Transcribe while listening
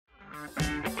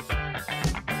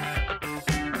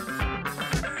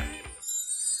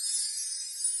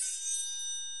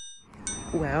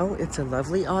Well, it's a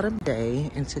lovely autumn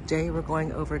day, and today we're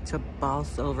going over to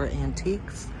Bolsover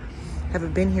Antiques.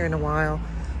 Haven't been here in a while,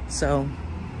 so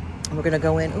we're gonna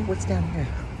go in. Oh, what's down here?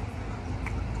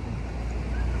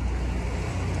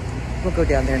 We'll go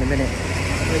down there in a minute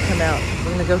when we come out.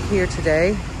 We're gonna go here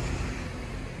today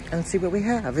and see what we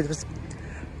have.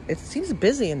 It seems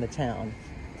busy in the town.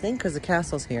 I think because the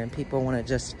castle's here and people want to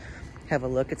just have a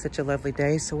look. It's such a lovely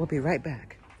day, so we'll be right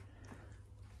back.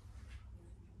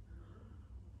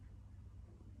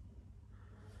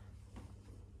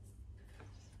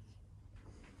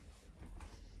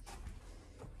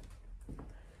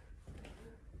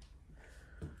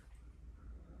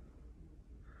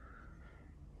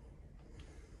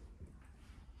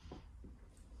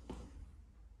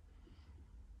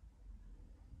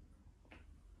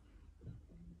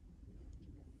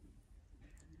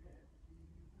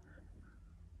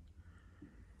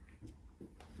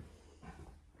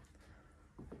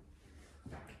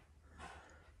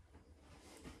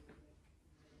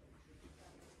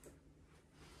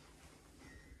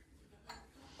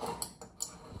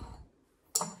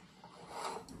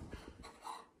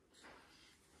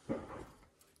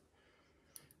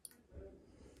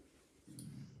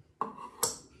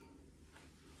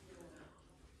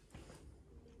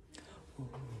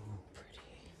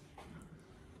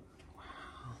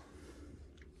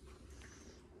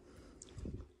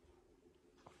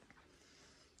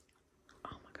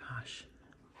 Gosh.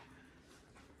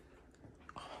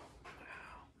 Oh,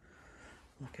 wow.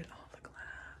 Look at all the glass.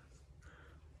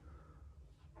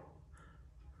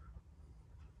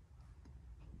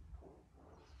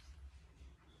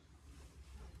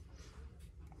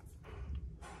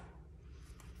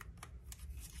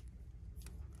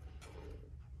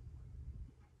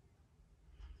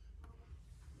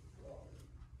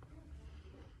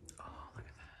 Oh, look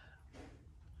at that.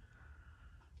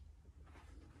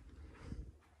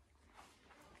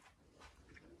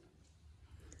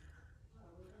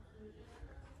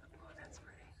 Oh, that's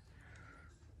pretty.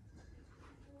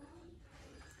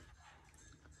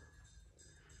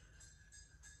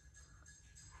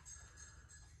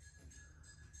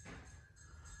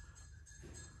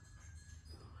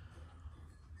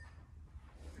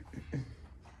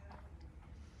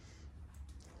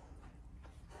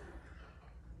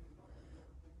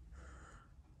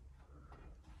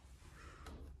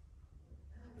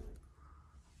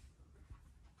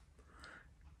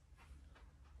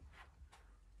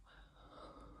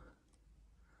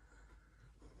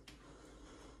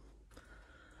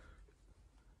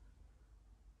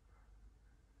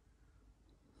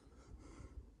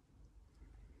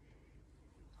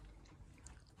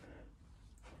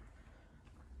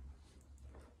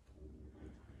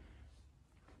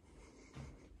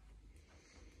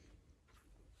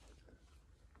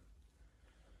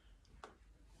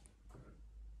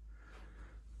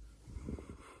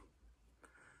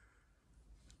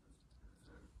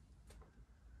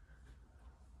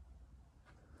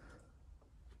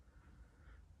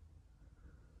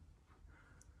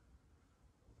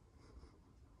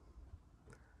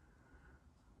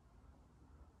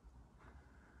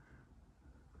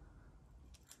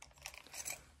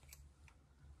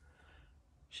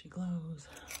 She glows.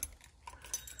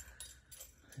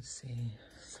 Let's see.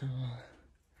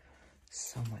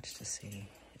 So much to see.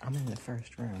 I'm in the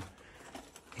first room,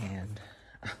 and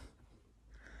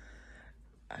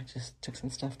I just took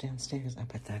some stuff downstairs. I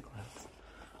bet that glows.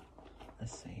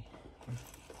 Let's see.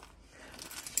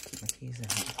 Keep my keys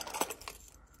out.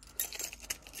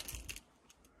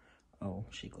 Oh,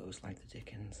 she glows like the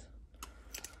Dickens.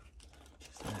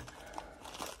 What's that?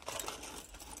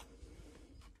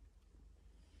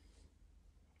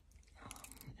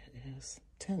 It is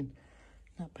 10.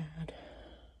 Not bad.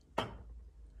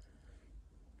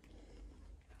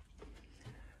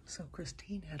 So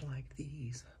Christine had like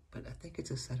these, but I think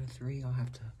it's a set of 3. I'll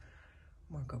have to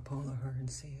Marco Polo her and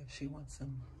see if she wants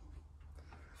them.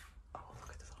 Oh,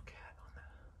 look at this little cat on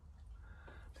that.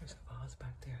 There's a vase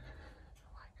back there.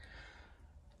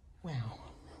 Wow,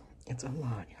 it's a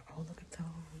lot. Oh, look at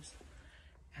those.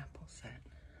 Apple set.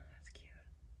 That's cute.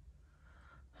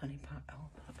 Honey pot. Oh,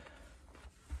 look.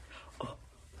 Oh,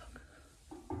 look.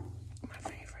 My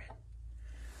favorite.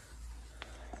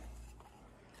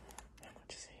 How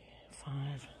much is it?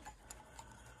 5.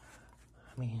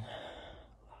 I mean,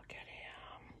 look at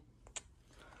him.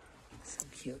 So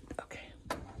cute. Okay.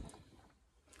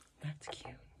 That's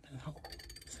cute. The whole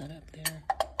setup there.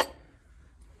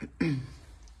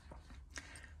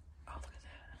 Oh, look at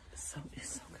that. It's so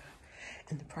good.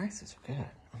 And the prices are good.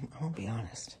 I'm gonna be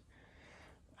honest.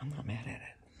 I'm not mad at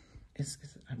it.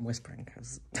 I'm whispering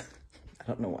because I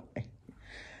don't know why.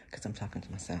 because I'm talking to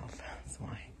myself. That's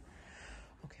why.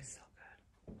 Okay, so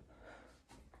good.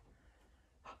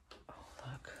 Oh,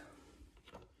 look.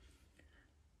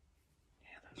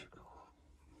 Yeah, those are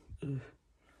cool. Ooh.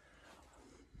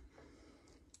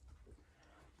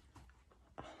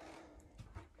 I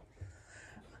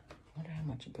wonder how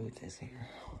much a booth is here.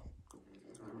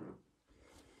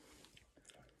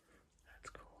 That's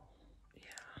cool.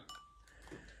 Yeah.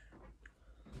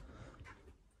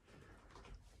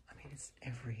 I mean, it's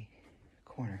every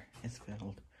corner is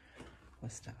filled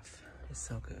with stuff. It's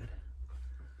so good.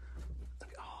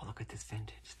 Look at this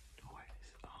vintage. Oh,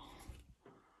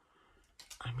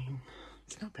 I mean,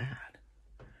 it's not bad.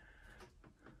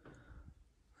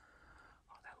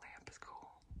 Oh, that lamp is cool.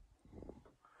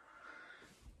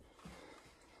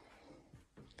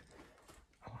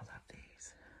 Oh, I love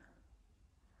these.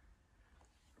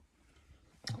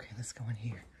 Okay, let's go in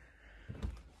here.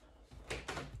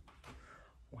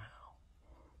 Wow.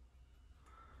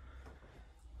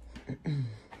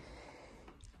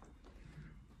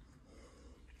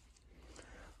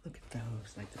 Look at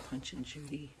those, like the Punch and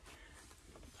Judy.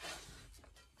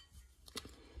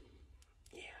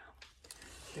 Yeah,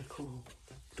 they're cool.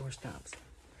 The door stops.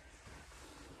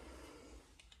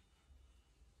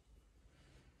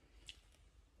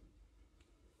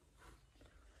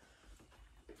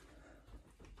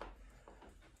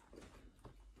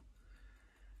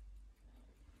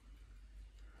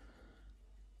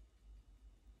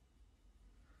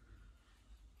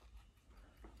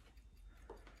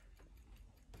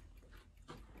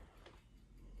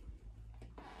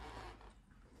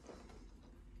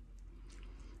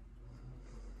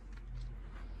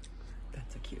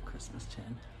 That's a cute Christmas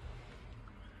tin.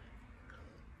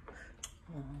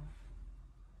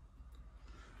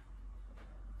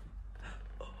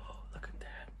 Oh, look at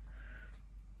that.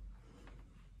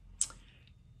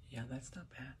 Yeah, that's not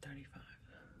bad. 35.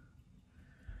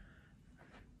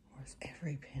 Where's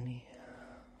every penny?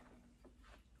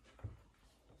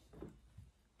 Look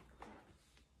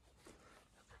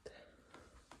at that.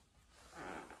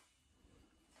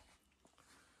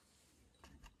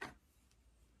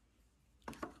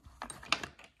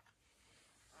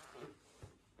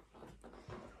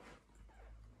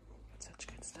 Such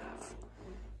good stuff.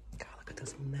 God, look at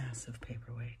those massive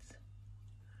paperweights.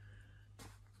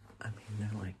 I mean,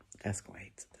 they're like desk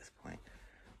weights at this point.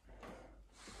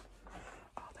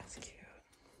 Oh, that's cute.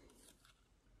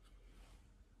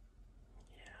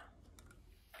 Yeah.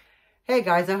 Hey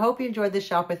guys, I hope you enjoyed this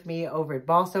shop with me over at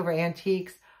Bolsover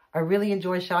Antiques. I really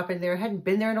enjoy shopping there. I hadn't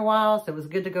been there in a while, so it was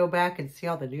good to go back and see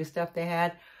all the new stuff they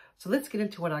had. So let's get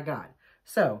into what I got.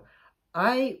 So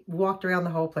I walked around the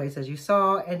whole place, as you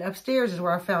saw, and upstairs is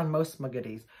where I found most of my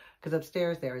goodies. Because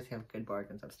upstairs, they always have good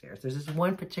bargains upstairs. There's this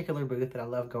one particular booth that I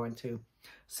love going to.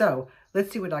 So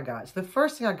let's see what I got. So the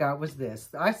first thing I got was this.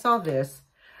 I saw this.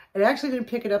 And I actually didn't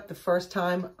pick it up the first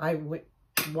time I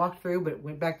walked through, but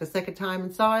went back the second time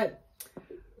and saw it.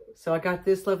 So I got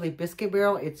this lovely biscuit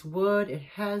barrel. It's wood. It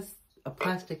has a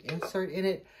plastic insert in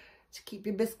it to keep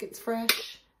your biscuits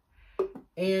fresh.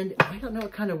 And I don't know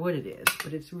what kind of wood it is,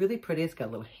 but it's really pretty. It's got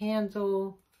a little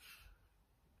handle.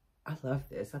 I love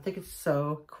this. I think it's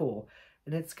so cool.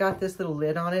 And it's got this little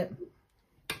lid on it.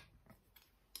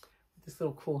 This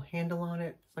little cool handle on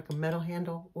it. It's like a metal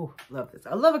handle. Oh, love this.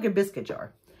 I love a good biscuit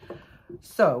jar.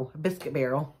 So, a biscuit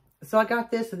barrel. So I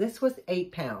got this, and this was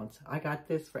 8 pounds. I got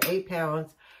this for 8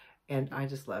 pounds, and I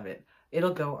just love it.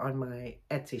 It'll go on my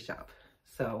Etsy shop.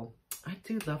 So, I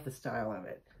do love the style of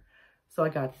it. So I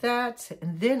got that,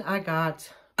 and then I got,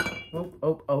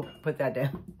 put that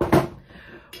down.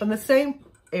 From the same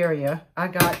area, I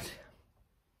got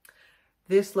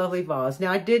this lovely vase.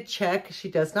 Now I did check,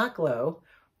 she does not glow,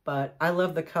 but I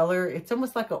love the color. It's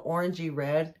almost like an orangey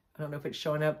red. I don't know if it's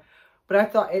showing up, but I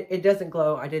thought it doesn't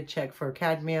glow. I did check for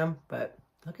cadmium, but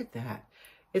look at that.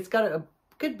 It's got a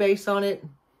good base on it.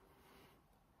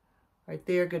 Right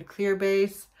there, good clear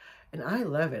base. And I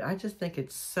love it. I just think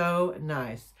it's so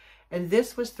nice. And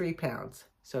this was 3 pounds.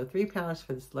 So 3 pounds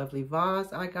for this lovely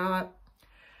vase I got.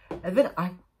 And then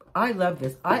I love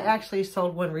this. I actually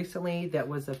sold one recently that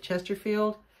was of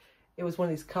Chesterfield. It was one of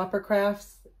these copper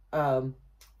crafts,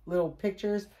 little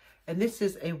pictures. And this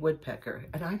is a woodpecker.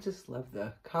 And I just love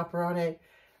the copper on it.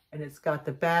 And it's got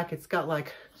the back. It's got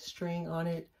like string on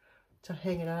it to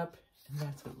hang it up. And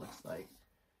that's what it looks like.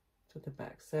 That's what the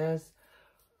back says.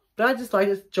 But I just like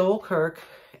it. It's Joel Kirk.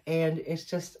 And it's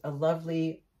just a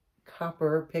lovely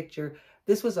copper picture.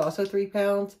 This was also 3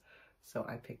 pounds. So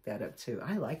I picked that up too.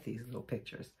 I like these little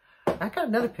pictures. I got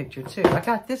another picture too. I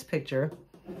got this picture,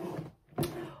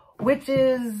 which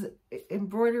is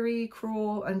embroidery,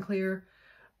 crewel, unclear.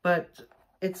 But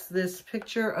It's this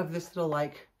picture of this little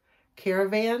like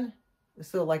caravan.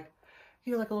 This little like,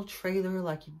 you know, like a little trailer,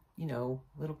 like, you know,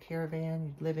 little caravan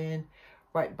you'd live in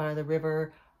right by the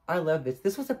river. I love this.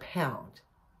 This was £1.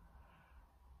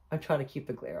 I'm trying to keep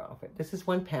the glare off it. This is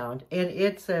 £1. And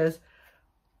it says,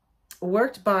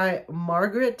 worked by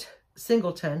Margaret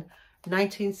Singleton,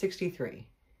 1963.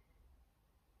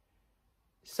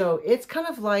 So it's kind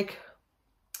of like,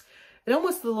 it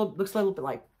almost looks a little bit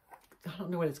like, I don't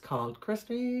know what it's called.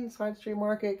 Christine, Side Street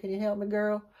Market, can you help me,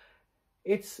 girl?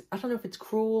 It's, I don't know if it's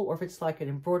crewel or if it's like an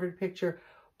embroidered picture,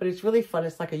 but it's really fun.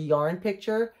 It's like a yarn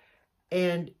picture.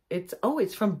 And it's, oh,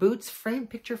 it's from Boots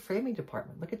Picture Framing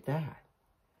Department. Look at that.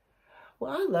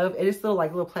 Well, I love, and it's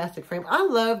little plastic frame. I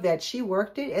love that she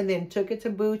worked it and then took it to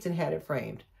Boots and had it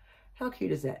framed. How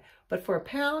cute is that? But for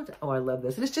 £1, oh, I love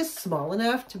this. And it's just small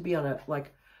enough to be on a,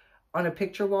 like, on a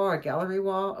picture wall or a gallery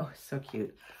wall. Oh, it's so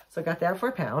cute. So I got that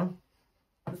for £1.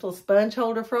 This little sponge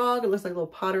holder frog. It looks like a little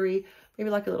pottery. Maybe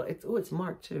like a little, it's, oh, it's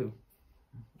marked too.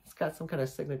 It's got some kind of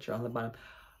signature on the bottom.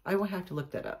 I will have to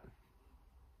look that up.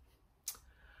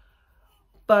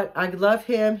 But I love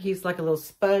him. He's like a little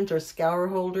sponge or scour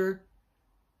holder.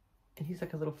 And he's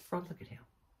like a little frog. Look at him.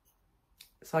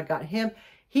 So I got him.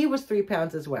 He was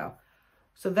 £3 as well.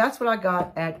 So that's what I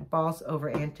got at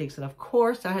Bolsover Antiques. And of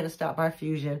course, I had to stop by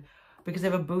Fusion because they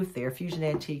have a booth there, Fusion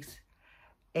Antiques.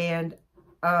 And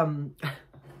I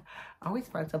always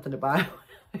find something to buy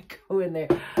when I go in there.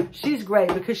 She's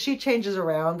great because she changes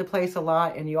around the place a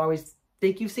lot. And you always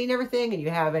think you've seen everything and you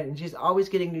haven't. And she's always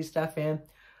getting new stuff in.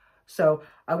 So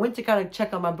I went to kind of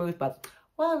check on my booth. But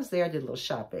while I was there, I did a little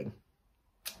shopping.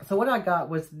 So what I got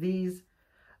was these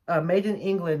made in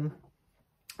England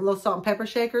little salt and pepper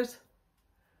shakers.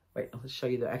 Wait, let's show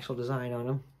you the actual design on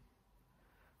them.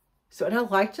 So, and I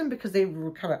liked them because they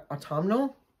were kind of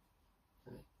autumnal.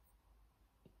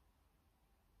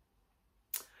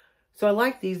 So I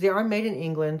like these. They are made in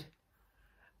England.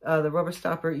 The rubber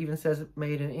stopper even says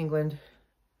made in England.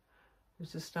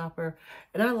 There's a stopper.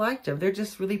 And I liked them. They're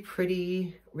just really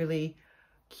pretty, really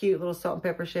cute little salt and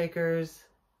pepper shakers.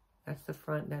 That's the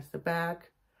front, that's the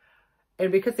back.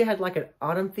 And because they had like an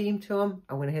autumn theme to them,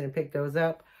 I went ahead and picked those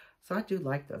up. So I do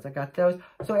like those. I got those.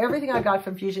 So everything I got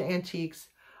from Fusion Antiques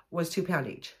was £2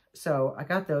 each. So I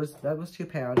got those. That was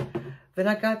 £2. Then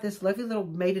I got this lovely little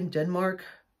made in Denmark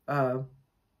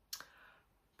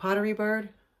pottery bird.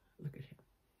 Look at him.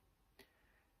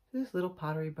 This little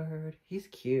pottery bird. He's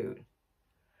cute.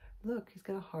 Look, he's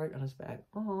got a heart on his back.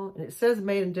 Oh, and it says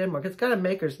made in Denmark. It's got a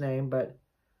maker's name, but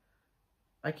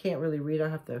I can't really read. I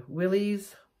have to.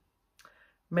 Willie's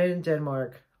made in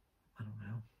Denmark. I don't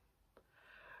know.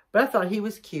 But I thought he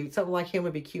was cute. Something like him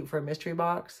would be cute for a mystery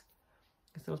box.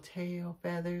 His little tail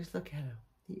feathers. Look at him.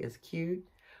 He is cute.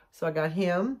 So I got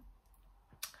him.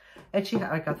 And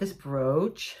I got this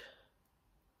brooch,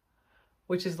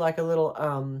 which is like a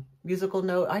little musical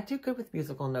note. I do good with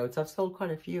musical notes. I've sold quite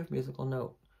a few of musical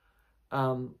note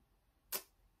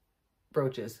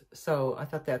brooches. So I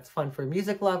thought that's fun for a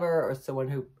music lover or someone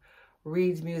who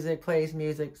reads music, plays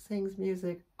music, sings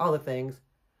music, all the things.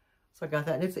 So I got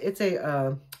that. And it's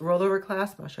a rollover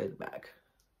clasp. I'll show you the back.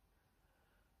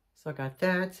 So I got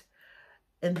that.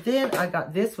 And then I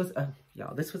got, this was,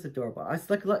 y'all, this was adorable. I was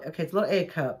like, look, okay, it's a little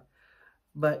egg cup,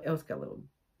 but it's got a little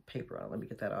paper on it. Let me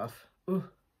get that off. Ooh.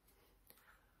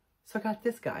 So I got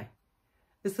this guy.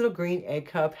 This little green egg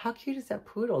cup. How cute is that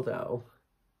poodle, though?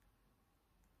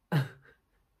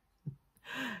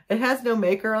 It has no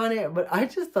maker on it, but I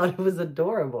just thought it was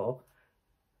adorable.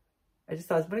 I just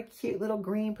thought it was what a cute little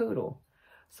green poodle.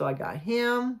 So I got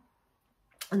him.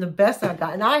 And the best I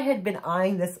got, and I had been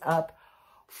eyeing this up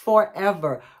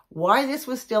forever. Why this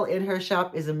was still in her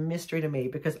shop is a mystery to me,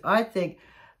 because I think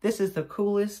this is the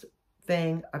coolest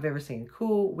thing I've ever seen.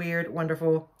 Cool, weird,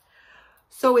 wonderful.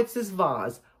 So it's this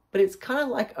vase, but it's kind of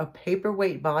like a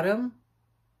paperweight bottom,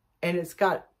 and it's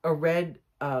got a red,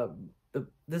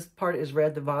 this part is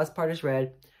red, the vase part is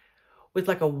red, with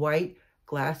like a white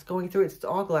glass going through it. It's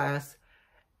all glass.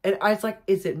 And I was like,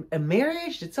 is it a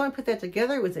marriage? Did someone put that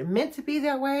together? Was it meant to be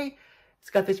that way?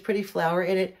 It's got this pretty flower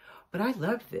in it. But I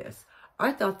loved this.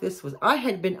 I thought this was, I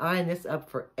had been eyeing this up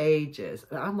for ages.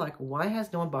 And I'm like, why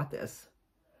has no one bought this?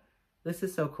 This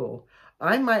is so cool.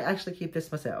 I might actually keep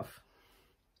this myself,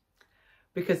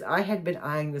 because I had been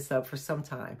eyeing this up for some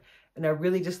time. And I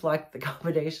really just liked the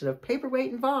combination of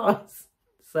paperweight and vase.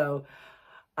 So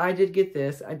I did get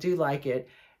this. I do like it.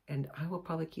 And I will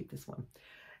probably keep this one.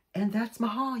 And that's my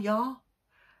haul, y'all.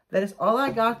 That is all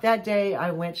I got that day.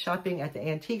 I went shopping at the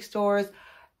antique stores,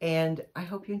 and I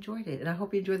hope you enjoyed it. And I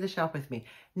hope you enjoyed the shop with me.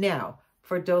 Now,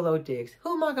 for Dolo Digs.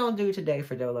 Who am I going to do today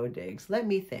for Dolo Digs? Let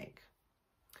me think.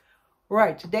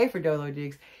 Right, today for Dolo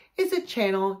Digs, it's a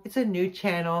channel. It's a new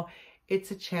channel. It's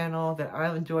a channel that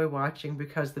I enjoy watching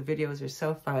because the videos are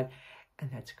so fun. And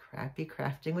that's Crappy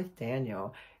Crafting with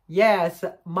Daniel. Yes,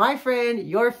 my friend,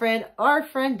 your friend, our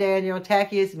friend Daniel,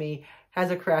 tacky as me,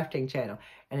 has a crafting channel.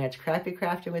 And that's Crappy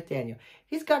Crafting with Daniel.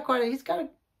 He's got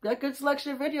a good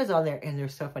selection of videos on there. And they're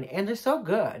so funny. And they're so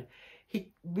good.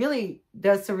 He really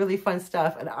does some really fun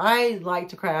stuff. And I like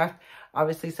to craft.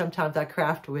 Obviously, sometimes I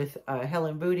craft with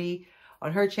Helen Booty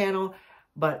on her channel.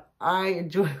 But I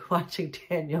enjoy watching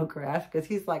Daniel craft because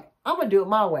he's like, I'm going to do it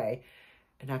my way.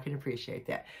 And I can appreciate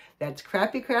that. That's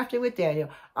Crappy Crafting with Daniel.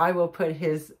 I will put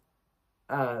his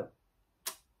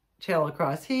channel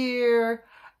across here.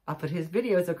 I'll put his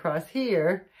videos across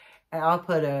here. And I'll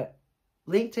put a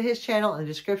link to his channel in the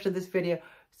description of this video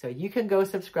so you can go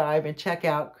subscribe and check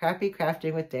out Crappy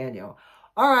Crafting with Daniel.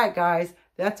 All right, guys.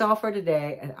 That's all for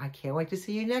today. And I can't wait to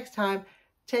see you next time.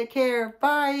 Take care.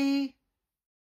 Bye.